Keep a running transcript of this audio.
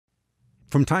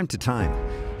From time to time,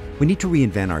 we need to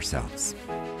reinvent ourselves.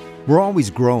 We're always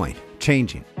growing,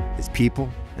 changing, as people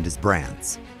and as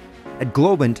brands. At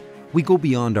Globant, we go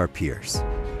beyond our peers.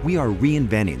 We are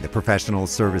reinventing the professional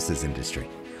services industry.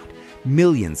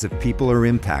 Millions of people are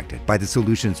impacted by the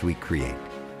solutions we create.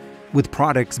 With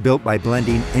products built by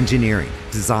blending engineering,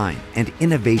 design, and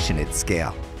innovation at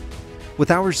scale.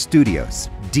 With our studios,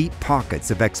 deep pockets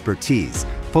of expertise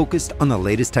focused on the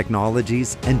latest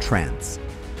technologies and trends.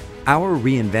 Our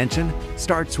reinvention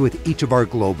starts with each of our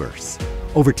Globers,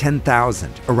 over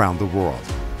 10,000 around the world.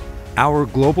 Our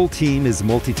global team is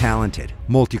multi-talented,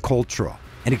 multicultural,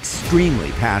 and extremely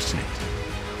passionate.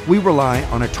 We rely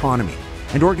on autonomy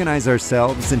and organize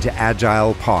ourselves into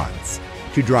agile pods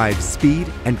to drive speed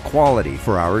and quality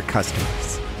for our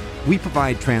customers. We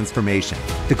provide transformation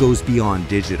that goes beyond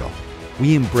digital.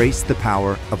 We embrace the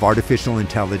power of artificial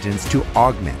intelligence to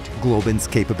augment Globant's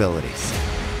capabilities.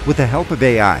 With the help of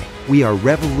AI, we are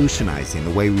revolutionizing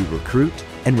the way we recruit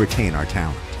and retain our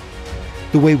talent.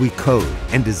 The way we code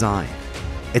and design.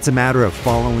 It's a matter of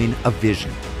following a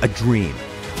vision, a dream.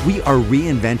 We are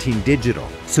reinventing digital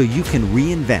so you can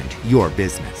reinvent your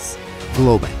business.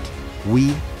 Globant,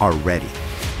 we are ready.